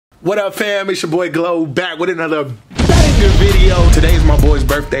What up, fam? It's your boy Glow back with another banger video. Today is my boy's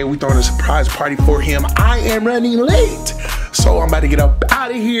birthday. We throwing a surprise party for him. I am running late, so I'm about to get up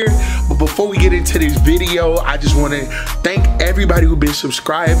out of here. But before we get into this video, I just want to thank everybody who's been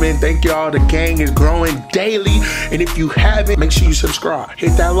subscribing. Thank y'all. The gang is growing daily. And if you haven't, make sure you subscribe.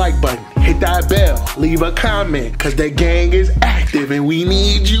 Hit that like button. Hit that bell. Leave a comment, because the gang is active and we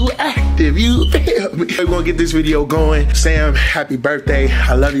need you active. You feel me? We're going to get this video going. Sam, happy birthday.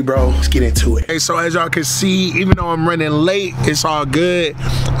 I love you, bro. Let's get into it. Hey, so as y'all can see, even though I'm running late, it's all good.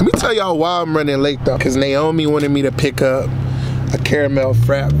 Let me tell y'all why I'm running late though. Because Naomi wanted me to pick up a caramel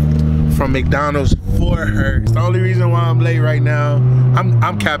frap from McDonald's for her. It's the only reason why I'm late right now.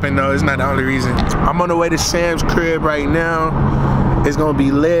 I'm capping though, it's not the only reason. I'm on the way to Sam's crib right now. It's gonna be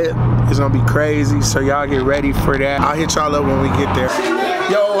lit, it's gonna be crazy, so y'all get ready for that. I'll hit y'all up when we get there.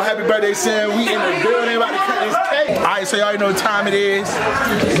 Yo, happy birthday, Sam. We in the building, about to cut this cake. All right, so y'all know what time it is.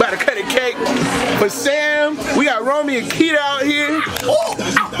 We about to cut a cake for Sam. We got Romy and Keita out here.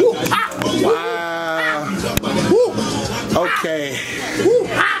 Wow. Okay.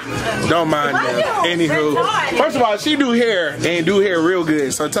 Don't mind them. Anywho, first of all, she do hair and do hair real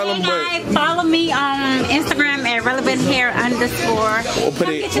good. So tell them what. Follow me on Instagram at relevanthair_. We'll put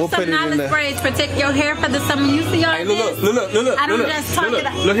it in the sprays. Protect your hair for the summer. You see all this? Look. I don't just talk it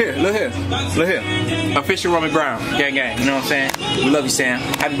up. Look here. Official Romy Brown. Gang. You know what I'm saying? We love you, Sam.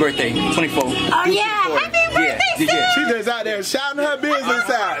 Happy birthday. 24. Oh yeah. Happy birthday, Sam. She just out there shouting her business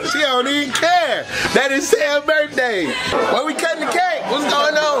out. She don't even care. That is Sam's birthday. Why we cutting the cake? What's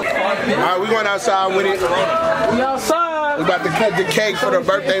going on? All right, we going outside with it. We outside. We about to cut the cake for the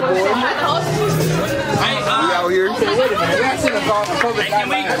birthday boy. We out here.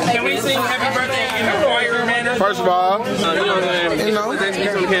 Can we sing happy birthday in the choir manner? First of all, you know what I'm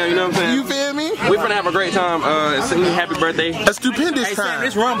saying? You feel me? We're gonna have a great time. Singing happy birthay. A stupendous Hey, time. Sam,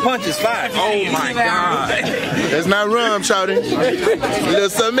 this rum punch is fire. Oh my God. That's not rum, shouty. A little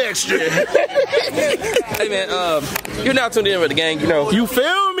something extra. Hey man, you're now tuned in with the gang. You know. You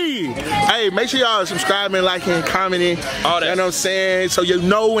feel me? Hey, make sure y'all subscribing, liking, commenting. All that. You know what I'm saying? So you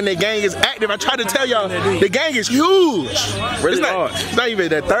know when the gang is active. I try to tell y'all, the gang is huge. Really It's not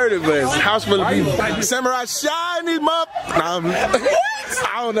even a third of us. House full of people. Samurai shine this month. I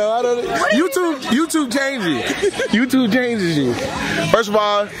don't know. YouTube changes. YouTube changes you. First of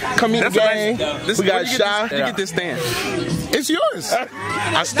all, come meet the gang. We got Shy. You get this stand. It's yours.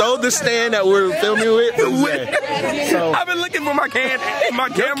 I stole the stand that we're filming with. So I've been looking for my camera.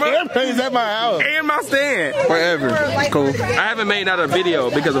 Is at my house. And my stand. Forever. Cool. I haven't made out a video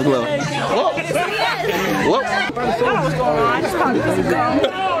because of Glow. Whoop.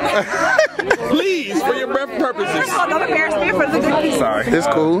 Please, for your purposes. Sorry. It's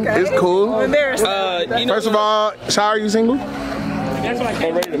cool. It's cool. First of all, Shy, are you single? I'm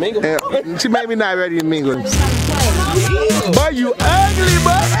ready to mingle. Yeah, she made me not ready to mingle. But you ugly,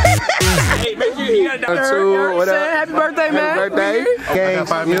 boy. Hey, make sure you got What up? Happy birthday, man. Happy birthday. Gang,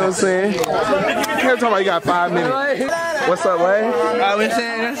 you know what I'm saying? Can't talk about you got 5 minutes. What's up, Way?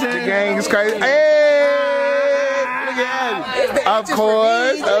 The gang is crazy. Hey! Look at it. Of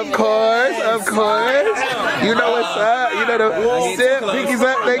course. You know what's up. You know the sip, pinkies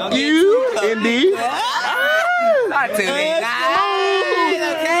up, thank you. Indeed.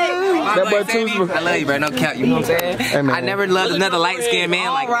 That boy I love you, bro. No cap. You know what I'm saying? Hey, I never loved another light skinned man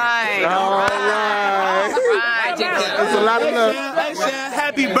like that. All right. That's a lot of love.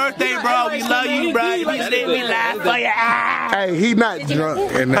 Happy birthday, bro. We love you, bro. You let me laugh for you. Hey, he not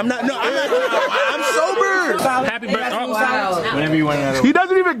drunk. I'm not. No, I'm sober. Happy birthday. Whenever you want to. He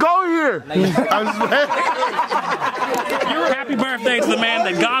doesn't even go here. Happy birthday to the man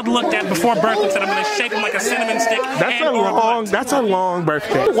that God looked at before birth and said, I'm going to shake him like a cinnamon stick. That's a long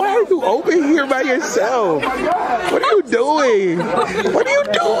birthday. Why are you over here by yourself? What are you doing? What are you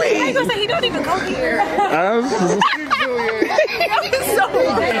doing? He gonna say he don't even go here.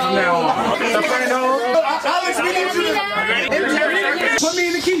 Alex, we need you to put me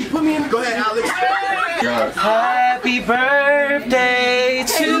in the key. Put me in. Go ahead, Alex. Happy birthday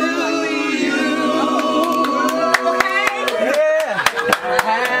to you. Yeah.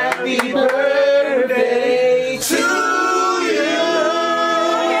 Happy birthday to you.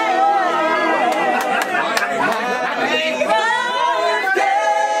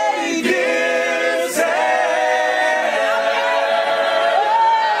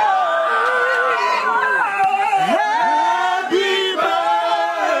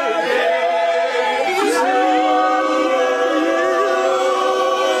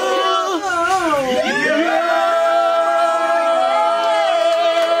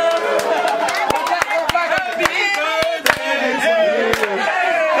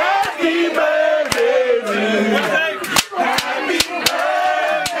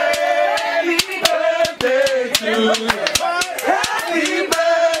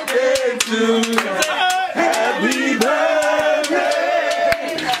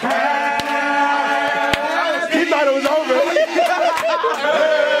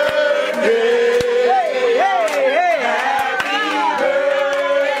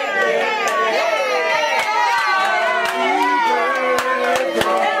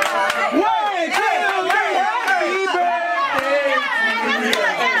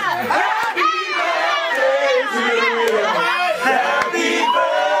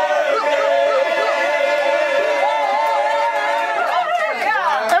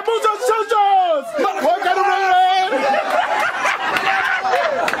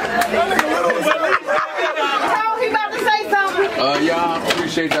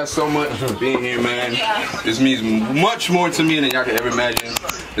 appreciate y'all so much for being here, man. This means much more to me than y'all could ever imagine.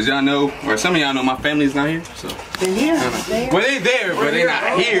 As y'all know, or some of y'all know, my family's not here. So they're here. Well, they there, but they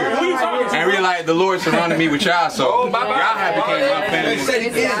not here. And realize the Lord surrounded me with y'all, so y'all have became my family.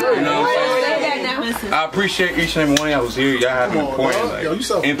 You know what I'm saying? I appreciate each and every one of y'all who's here. Y'all have an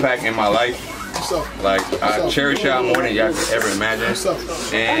important impact in my life. Like, I cherish y'all more than y'all could ever imagine.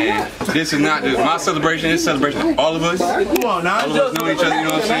 And this is not just my celebration, it's a celebration of all of us. All of us know each other, you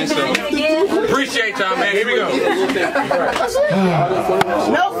know what I'm saying? So, appreciate y'all, man. Here we go.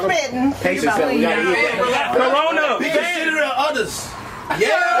 No spitting. Corona. Be considerate of others.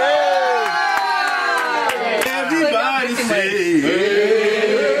 Yeah. Everybody say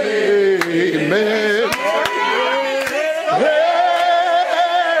Amen.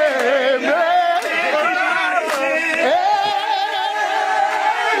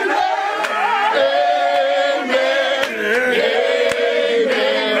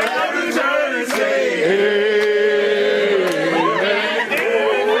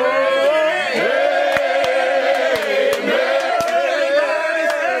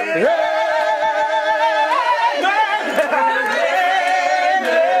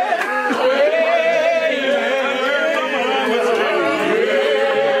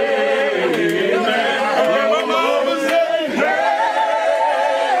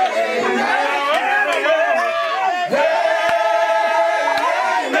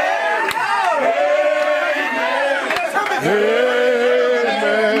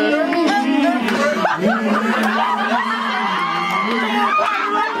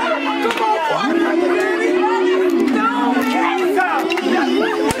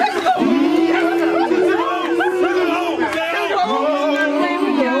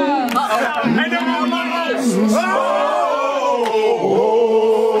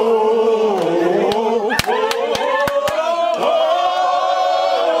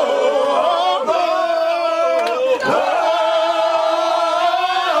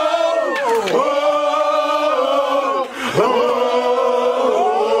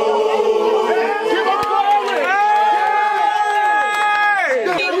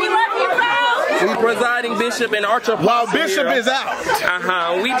 Presiding bishop and archbishop. While Bishop is out.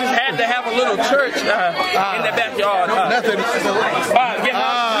 We just had to have a little church in the backyard. Nothing. We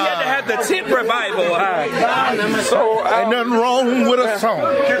had to have the tent revival. So ain't nothing wrong with a song.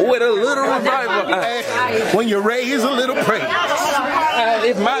 With a little revival. When you raise a little praise.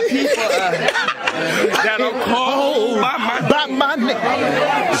 If my people that are called by my name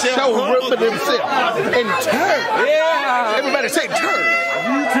shall humble themselves and turn. Yeah. Everybody say turn.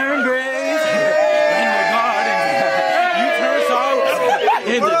 You turn grace in the garden. You turn sorrow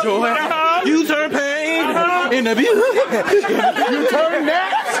into joy. You turn pain into beauty. You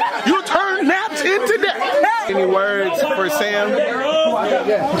turn naps into death. Any words for Sam?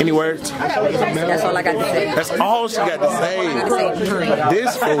 Any words? That's all I got to say. That's all she got to say.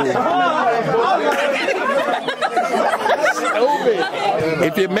 This fool.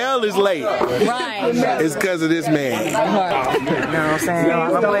 If your mail is late, it's because of this man. You know what I'm saying?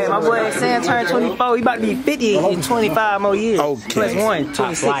 My boy Sam turned 24. He about to be 50 in 25 more years. Okay. Plus one,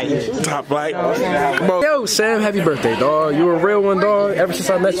 26. Top flight. Yo, Sam, happy birthday, dog. You're a real one, dog. Ever since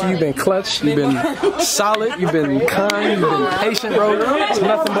I met you, you've been clutch. You've been solid. You've been kind. You've been patient, bro. It's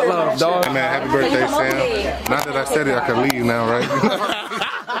nothing but love, dog. Hey, man, happy birthday, Sam. Now that I said it, I can leave now, right?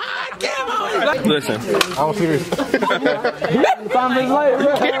 Listen. I'm serious.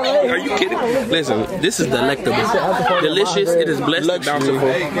 Are you kidding? Listen, this is delectable. Delicious, it is blessed and bountiful.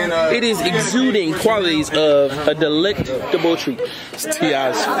 It is exuding qualities of a delectable treat. It's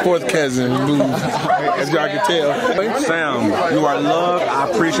T.I.'s fourth cousin, as y'all can tell. Sam, you are loved. I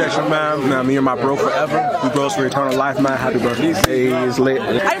appreciate you, man. Man, me and my bro forever. We bros for eternal life, man. Happy birthday. It's lit.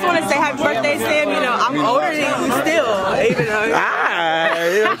 I just want to say happy birthday, Sam. You know, I'm older than you still, even though.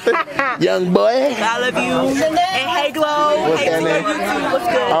 Young boy. I love you. And hey, Glow. What's hey, that name? YouTube. What's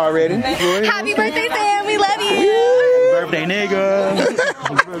good? Already. Happy birthday, Sam. We love you. Birthday, nigga.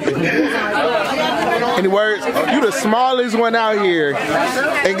 Any words? You the smallest one out here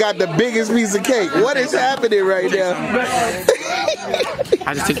and got the biggest piece of cake. What is happening right now?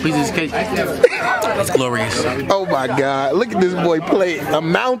 I just took a piece of this cake. It's glorious. Oh my God. Look at this boy plate. A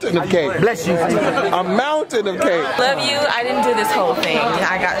mountain of cake. Bless you. A mountain of cake. Love you. I didn't do this whole thing.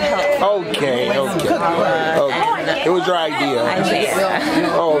 I got help. Okay. It was your idea.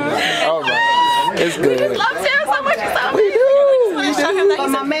 Yeah. Oh, all right. It's good. Love Sam so much. We do. love him like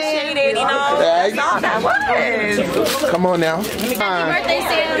he's appreciated, you know. That's all that was. Come on now. Happy birthday,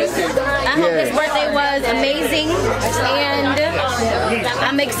 Sam. I hope this birthday was amazing, and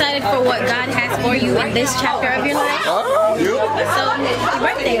I'm excited for what God has for you in this chapter of your life. So, happy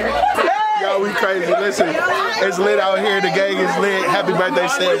birthday. Yo, we crazy. Listen, it's lit out here. The gang is lit. Happy birthday,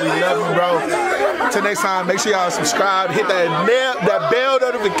 Sam. We love you, bro. Till next time, make sure y'all subscribe. Hit that bell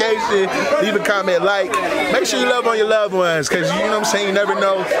notification. Leave a comment, like. Make sure you love on your loved ones, because you know what I'm saying? You never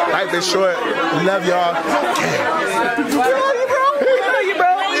know. Life is short. We love y'all. We love you, bro. We love you, bro.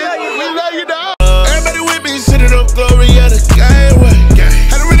 We love you, dog. Everybody with me, sitting up glory of the skyway.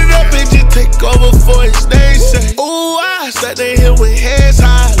 Had to run it up and just take over for his name. Ooh, I sat there here with heads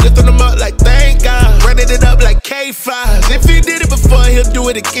high, lifting them up like thank God, running it up like K5s. If he did it before, he'll do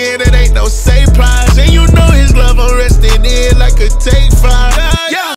it again. It ain't no